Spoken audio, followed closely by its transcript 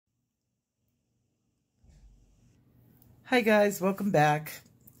Hi guys, welcome back.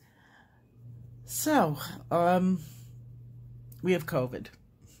 So, we have COVID.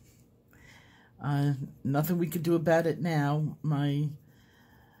 Nothing we could do about it now. I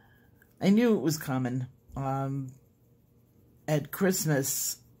knew it was coming. At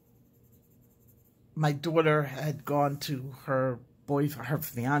Christmas, my daughter had gone to her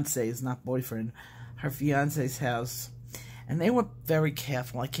fiance's, not boyfriend, her fiance's house. And they were very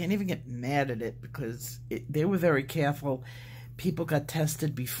careful. I can't even get mad at it because they were very careful. People got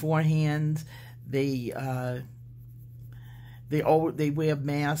tested beforehand. They wear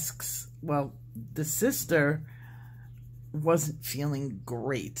masks. Well, the sister wasn't feeling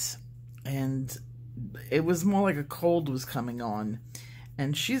great, and it was more like a cold was coming on.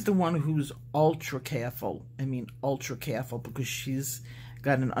 And she's the one who's ultra careful. I mean, ultra careful, because she's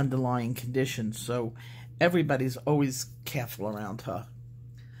got an underlying condition. So everybody's always careful around her.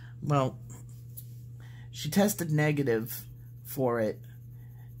 Well, she tested negative for it,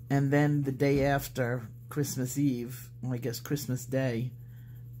 and then the day after Christmas Eve, well, I guess Christmas Day,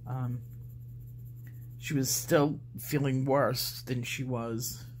 she was still feeling worse than she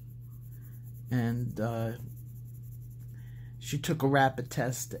was, and she took a rapid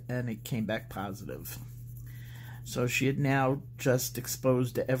test and it came back positive. So she had now just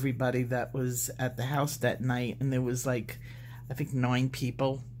exposed to everybody that was at the house that night. And there was like, I think 9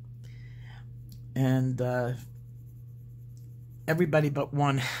 people. And everybody but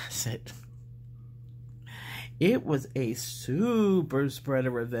one has it. It was a super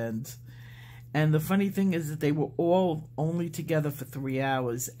spreader event. And the funny thing is that they were all only together for 3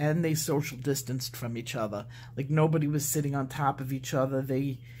 hours. And they social distanced from each other. Like, nobody was sitting on top of each other.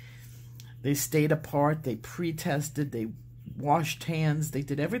 They stayed apart, they pre-tested, they washed hands, they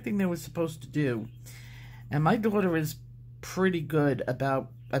did everything they were supposed to do. And my daughter is pretty good about,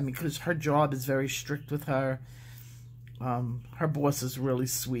 because her job is very strict with her. Her boss is really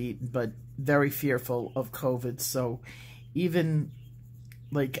sweet, but very fearful of COVID. So even,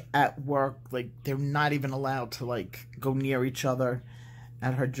 like, at work, like, they're not even allowed to, like, go near each other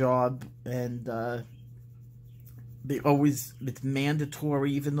at her job. And, it's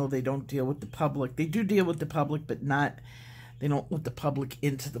mandatory, even though they don't deal with the public. They do deal with the public, but they don't let the public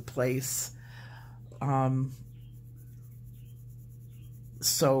into the place.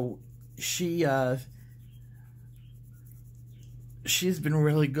 So she's been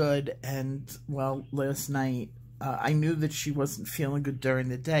really good. And, well, last night, I knew that she wasn't feeling good during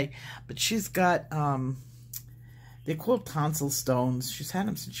the day, but she's got, they're called tonsil stones. She's had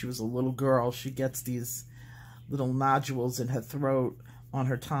them since she was a little girl. She gets these little nodules in her throat on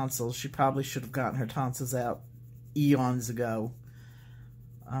her tonsils. She probably should have gotten her tonsils out eons ago.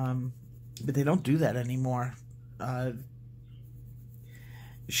 But they don't do that anymore.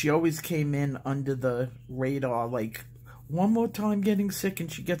 She always came in under the radar, like, one more time getting sick,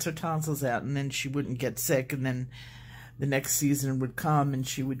 and she gets her tonsils out, and then she wouldn't get sick, and then the next season would come, and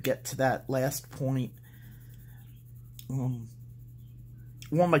she would get to that last point.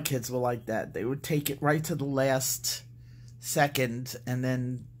 All my kids were like that. They would take it right to the last second, and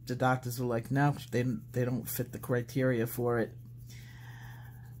then the doctors were like, no, they don't fit the criteria for it.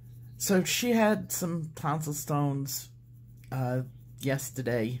 So she had some tonsil stones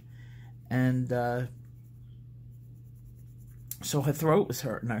yesterday, and so her throat was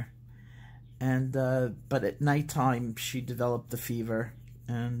hurting her. And but at nighttime, she developed the fever,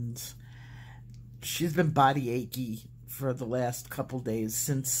 and she's been body achy for the last couple days,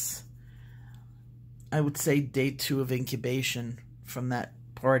 since I would say day 2 of incubation from that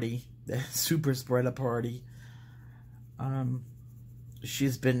party, the super spreader party.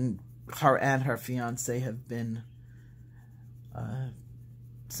 She's been, her and her fiance have been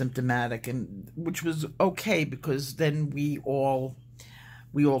symptomatic, and which was okay, because then we all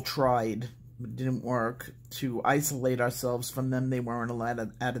tried, it didn't work, to isolate ourselves from them. They weren't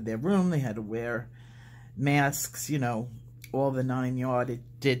allowed out of their room. They had to wear masks, you know, all the 9 yards. It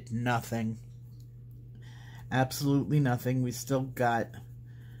did nothing. Absolutely nothing. We still got,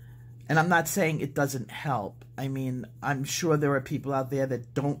 and I'm not saying it doesn't help. I mean, I'm sure there are people out there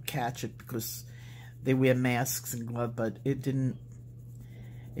that don't catch it because they wear masks and gloves, but it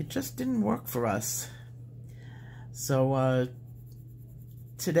just didn't work for us. So,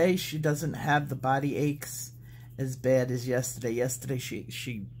 today she doesn't have the body aches as bad as yesterday. Yesterday,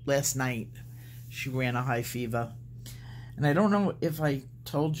 last night, she ran a high fever. And I don't know if I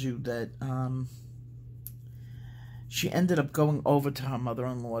told you that she ended up going over to her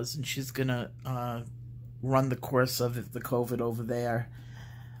mother-in-law's, and she's going to run the course of the COVID over there.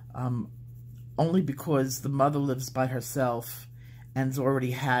 Only because the mother lives by herself and's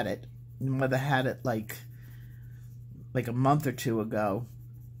already had it. The mother had it like like a month or two ago.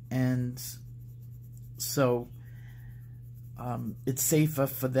 And so it's safer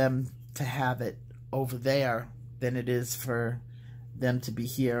for them to have it over there than it is for them to be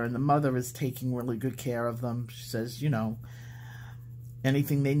here. And the mother is taking really good care of them. She says, you know,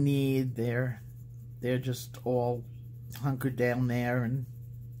 anything they need, they're just all hunkered down there. And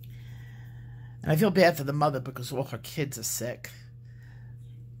I feel bad for the mother because all her kids are sick.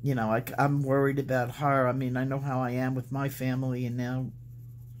 You know, I'm worried about her. I mean, I know how I am with my family, and now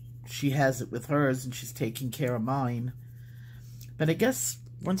she has it with hers, and she's taking care of mine. But I guess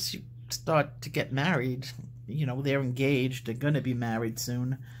once you start to get married, you know, they're engaged, they're going to be married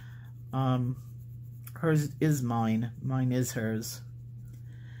soon. Hers is mine. Mine is hers.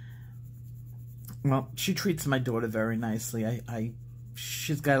 Well, she treats my daughter very nicely.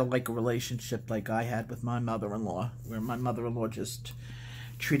 She's got like a relationship like I had with my mother-in-law, where my mother-in-law just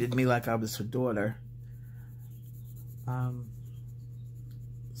treated me like I was her daughter.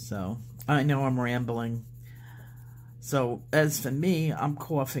 So, I know I'm rambling. So, as for me, I'm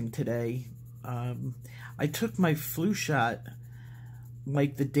coughing today. I took my flu shot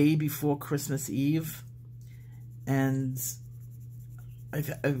like the day before Christmas Eve, and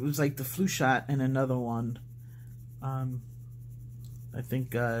it was like the flu shot and another one. I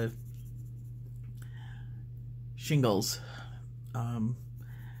think shingles.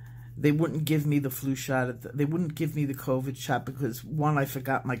 They wouldn't give me the flu shot. They wouldn't give me the COVID shot because, one, I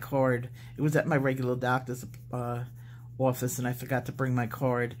forgot my card. It was at my regular doctor's office, and I forgot to bring my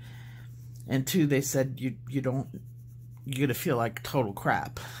card. And two, they said you're gonna feel like total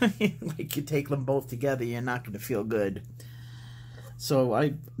crap. Like, you take them both together, you're not gonna feel good. So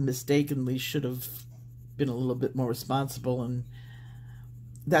I mistakenly should have been a little bit more responsible, and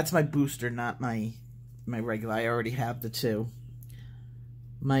that's my booster, not my regular. I already have the two.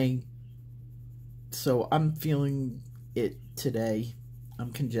 So I'm feeling it today.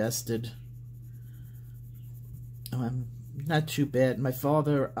 I'm congested. Not too bad. My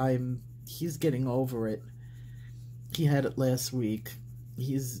father, he's getting over it. He had it last week.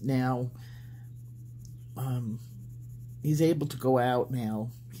 He's now, he's able to go out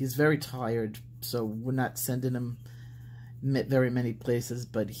now. He's very tired, so we're not sending him very many places,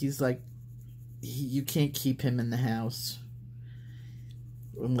 but he's like, you can't keep him in the house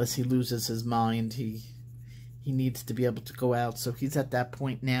unless he loses his mind. He needs to be able to go out. So he's at that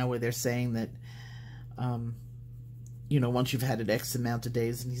point now where they're saying that, you know, once you've had it X amount of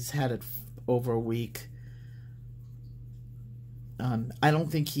days, and he's had it over a week. I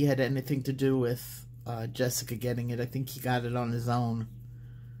don't think he had anything to do with Jessica getting it. I think he got it on his own.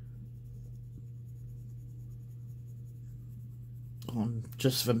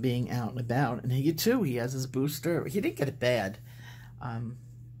 Just from being out and about. And he too, he has his booster. He didn't get it bad.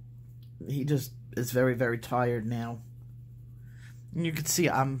 He just is very, very tired now. And you can see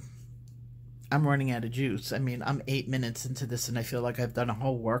I'm running out of juice. I mean, I'm 8 minutes into this, and I feel like I've done a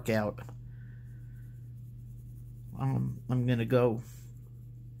whole workout. I'm gonna go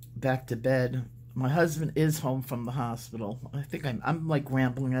back to bed. My husband is home from the hospital. I think I'm like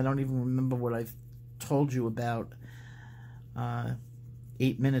rambling. I don't even remember what I've told you about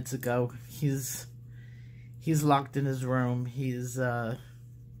 8 minutes ago. He's locked in his room.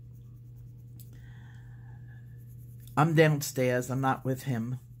 I'm downstairs. I'm not with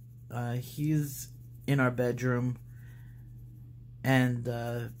him. He's in our bedroom,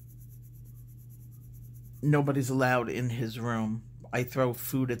 and nobody's allowed in his room. I throw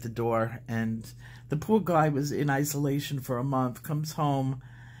food at the door, and the poor guy was in isolation for a month, comes home,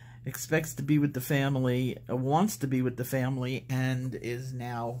 expects to be with the family, wants to be with the family, and is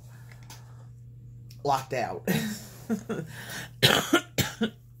now locked out.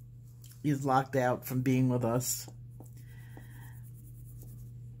 He's locked out from being with us.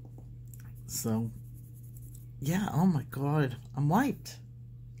 So, yeah, oh my God, I'm wiped.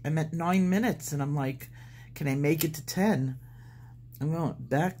 I'm at 9 minutes, and I'm like, can I make it to 10? I'm going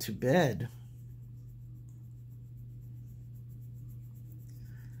back to bed.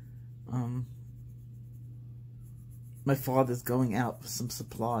 My father's going out for some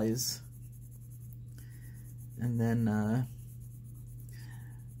supplies. And then,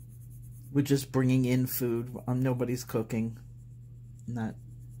 we're just bringing in food. Nobody's cooking.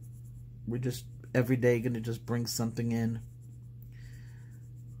 We're just every day going to just bring something in.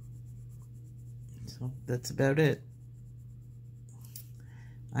 So that's about it.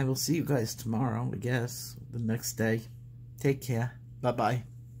 I will see you guys tomorrow, I guess, the next day. Take care. Bye-bye.